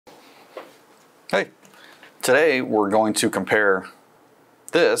Hey, today we're going to compare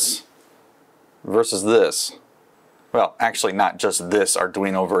this versus this. Well, actually not just this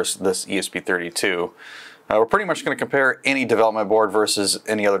Arduino versus this ESP32. We're pretty much going to compare any development board versus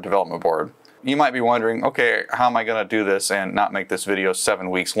any other development board. You might be wondering, okay, how am I going to do this and not make this video 7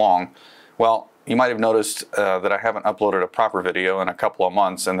 weeks long? Well, you might have noticed that I haven't uploaded a proper video in a couple of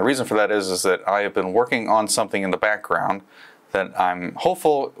months, and the reason for that is that I have been working on something in the background that I'm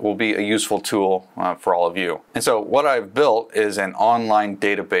hopeful will be a useful tool for all of you. And so what I've built is an online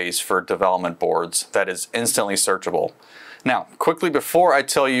database for development boards that is instantly searchable. Now, quickly before I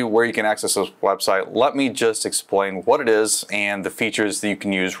tell you where you can access this website, let me just explain what it is and the features that you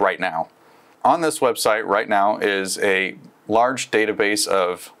can use right now. On this website right now is a large database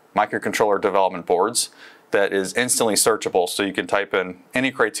of microcontroller development boards that is instantly searchable, so you can type in any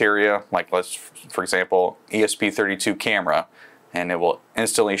criteria, like for example, ESP32 camera, and it will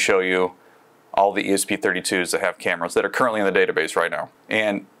instantly show you all the ESP32s that have cameras that are currently in the database right now.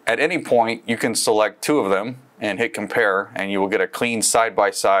 And at any point, you can select 2 of them and hit compare, and you will get a clean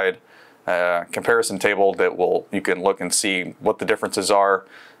side-by-side comparison table that you can look and see what the differences are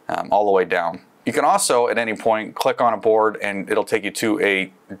all the way down. You can also, at any point, click on a board and it'll take you to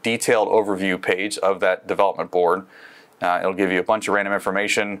a detailed overview page of that development board. It'll give you a bunch of random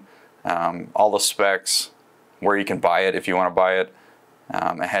information, all the specs, where you can buy it if you want to buy it.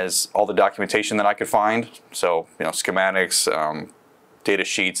 It has all the documentation that I could find, so schematics, data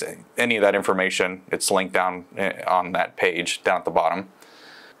sheets, any of that information, it's linked down on that page down at the bottom.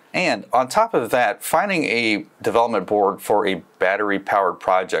 And on top of that, finding a development board for a battery-powered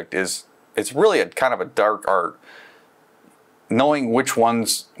project it's really a kind of a dark art. Knowing which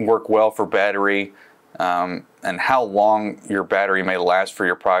ones work well for battery and how long your battery may last for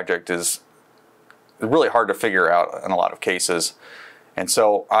your project is really hard to figure out in a lot of cases. And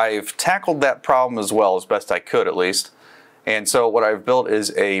so I've tackled that problem as well, as best I could at least. And so what I've built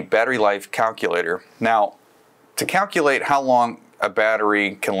is a battery life calculator. Now, to calculate how long a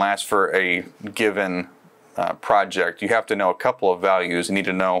battery can last for a given project, you have to know a couple of values. You need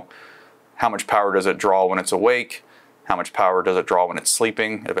to know how much power does it draw when it's awake, how much power does it draw when it's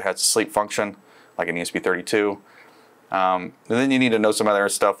sleeping, if it has a sleep function, like an ESP32. And then you need to know some other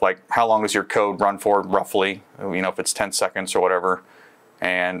stuff like how long does your code run for roughly, if it's 10 seconds or whatever,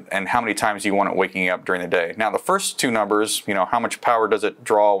 and how many times you want it waking up during the day. Now the first 2 numbers, how much power does it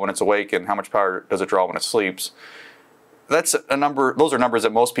draw when it's awake and how much power does it draw when it sleeps, that's a number. Those are numbers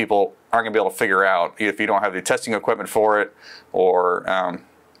that most people aren't going to be able to figure out if you don't have the testing equipment for it, or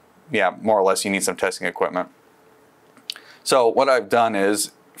yeah, more or less you need some testing equipment. So what I've done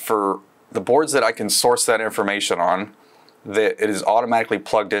is, for the boards that I can source that information on, that it is automatically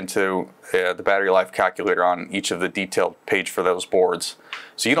plugged into the battery life calculator on each of the detailed page for those boards.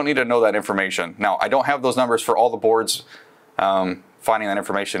 So you don't need to know that information. Now, I don't have those numbers for all the boards. Finding that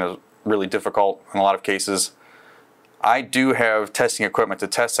information is really difficult in a lot of cases. I do have testing equipment to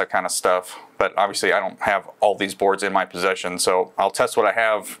test that kind of stuff, but obviously I don't have all these boards in my possession, so I'll test what I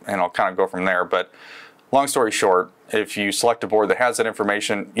have and I'll kind of go from there. But long story short, if you select a board that has that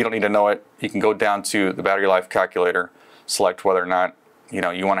information, you don't need to know it. You can go down to the battery life calculator, select whether or not you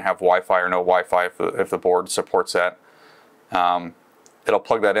want to have Wi-Fi or no Wi-Fi if the board supports that. It'll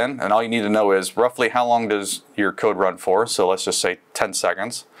plug that in, and all you need to know is roughly how long does your code run for, so let's just say 10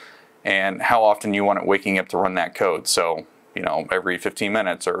 seconds. And how often you want it waking up to run that code. So, every 15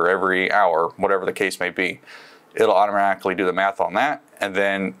 minutes or every hour, whatever the case may be. It'll automatically do the math on that, and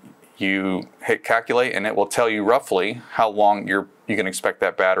then you hit calculate, and it will tell you roughly how long you can expect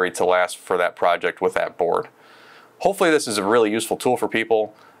that battery to last for that project with that board. Hopefully this is a really useful tool for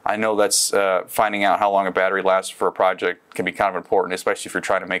people. I know that's finding out how long a battery lasts for a project can be kind of important, especially if you're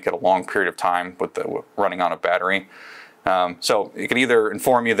trying to make it a long period of time with running on a battery. So it can either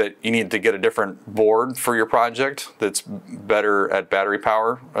inform you that you need to get a different board for your project that's better at battery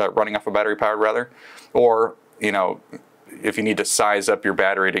power, running off a battery power rather, or if you need to size up your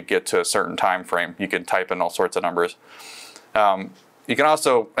battery to get to a certain time frame, you can type in all sorts of numbers. You can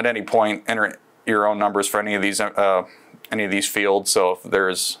also at any point enter your own numbers for any of these fields. So if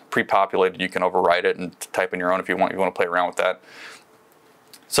there's pre-populated, you can overwrite it and type in your own if you want. You want to play around with that.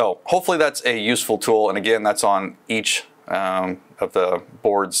 So hopefully that's a useful tool, and again, that's on each of the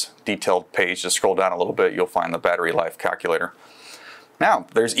board's detailed page. Just scroll down a little bit, you'll find the battery life calculator. Now,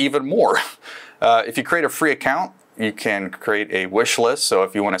 there's even more. If you create a free account, you can create a wish list. So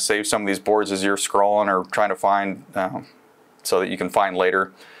if you want to save some of these boards as you're scrolling or trying to find, so that you can find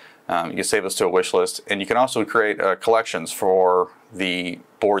later, you can save this to a wish list. And you can also create collections for the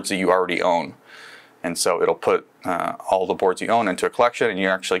boards that you already own. And so it'll put all the boards you own into a collection, and you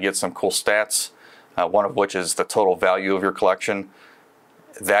actually get some cool stats one of which is the total value of your collection.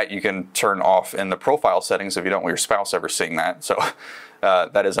 That you can turn off in the profile settings if you don't want your spouse ever seeing that. So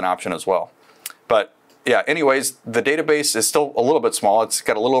that is an option as well. But yeah, anyways, the database is still a little bit small. It's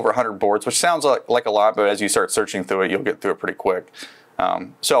got a little over 100 boards, which sounds like a lot, but as you start searching through it, you'll get through it pretty quick.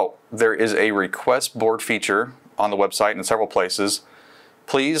 So there is a request board feature on the website in several places.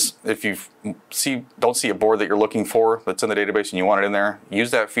 Please, if you don't see a board that you're looking for that's in the database and you want it in there,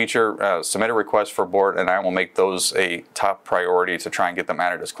 use that feature, submit a request for a board, and I will make those a top priority to try and get them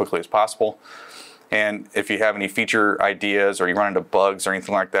added as quickly as possible. And if you have any feature ideas or you run into bugs or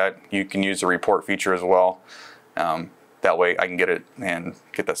anything like that, you can use the report feature as well. That way I can get it and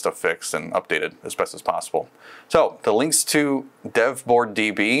get that stuff fixed and updated as best as possible. So the links to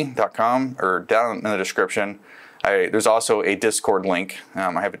devboarddb.com are down in the description. There's also a Discord link.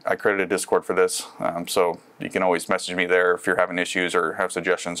 I created a Discord for this, so you can always message me there if you're having issues or have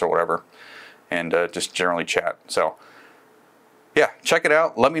suggestions or whatever, and just generally chat. So yeah, check it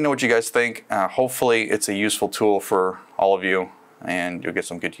out. Let me know what you guys think. Hopefully it's a useful tool for all of you and you'll get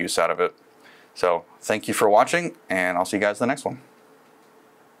some good use out of it. So thank you for watching, and I'll see you guys in the next one.